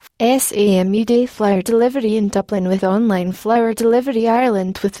SAMUD Flower Delivery in Dublin with Online Flower Delivery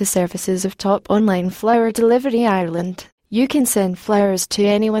Ireland. With the services of Top Online Flower Delivery Ireland, you can send flowers to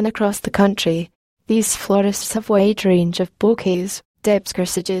anyone across the country. These florists have a wide range of bouquets, Deb's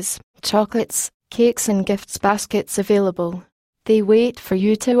corsages, chocolates, cakes and gifts baskets available. They wait for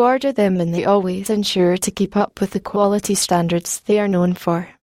you to order them, and they always ensure to keep up with the quality standards they are known for.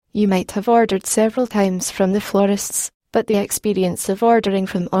 You might have ordered several times from the florists, but the experience of ordering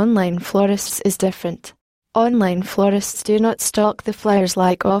from online florists is different. Online florists do not stock the flowers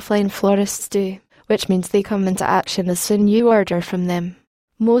like offline florists do, which means they come into action as soon as you order from them.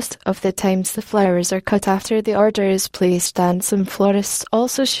 Most of the times the flowers are cut after the order is placed, and some florists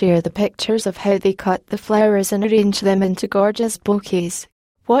also share the pictures of how they cut the flowers and arrange them into gorgeous bouquets.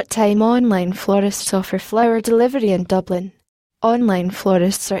 What time online florists offer flower delivery in Dublin? Online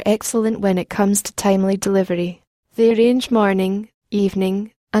florists are excellent when it comes to timely delivery. They arrange morning,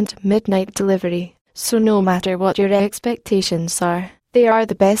 evening, and midnight delivery, so no matter what your expectations are, they are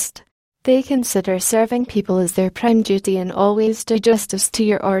the best. They consider serving people as their prime duty and always do justice to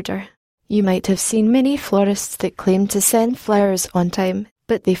your order. You might have seen many florists that claim to send flowers on time,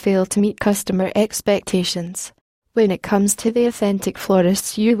 but they fail to meet customer expectations. When it comes to the authentic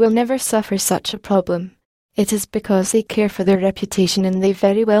florists, you will never suffer such a problem. It is because they care for their reputation, and they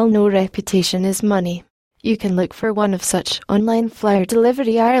very well know reputation is money. You can look for one of such Online Flower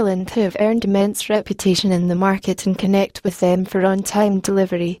Delivery Ireland who have earned immense reputation in the market and connect with them for on-time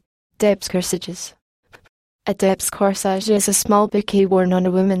delivery. Deb's corsages. A Deb's corsage is a small bouquet worn on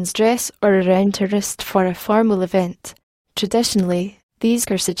a woman's dress or around her wrist for a formal event. Traditionally, these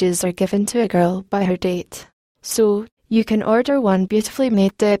corsages are given to a girl by her date. So, you can order one beautifully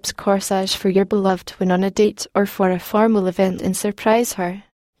made Deb's corsage for your beloved when on a date or for a formal event and surprise her.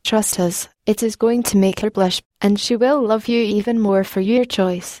 Trust us, it is going to make her blush, and she will love you even more for your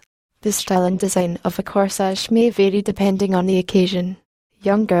choice. The style and design of a corsage may vary depending on the occasion.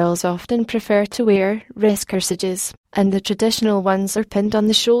 Young girls often prefer to wear wrist corsages, and the traditional ones are pinned on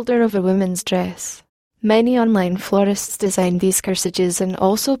the shoulder of a woman's dress. Many online florists design these corsages and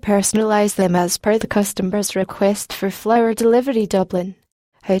also personalise them as per the customer's request for Flower Delivery Dublin.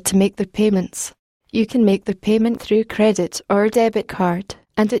 How to make the payments. You can make the payment through credit or debit card,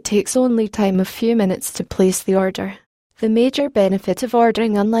 and it takes only time a few minutes to place the order. The major benefit of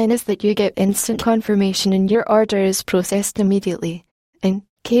ordering online is that you get instant confirmation and your order is processed immediately. In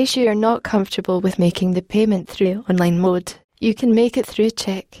case you are not comfortable with making the payment through online mode, you can make it through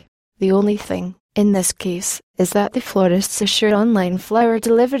check. The only thing, in this case, is that the florists assure Online Flower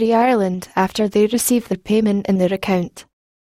Delivery Ireland after they receive the payment in their account.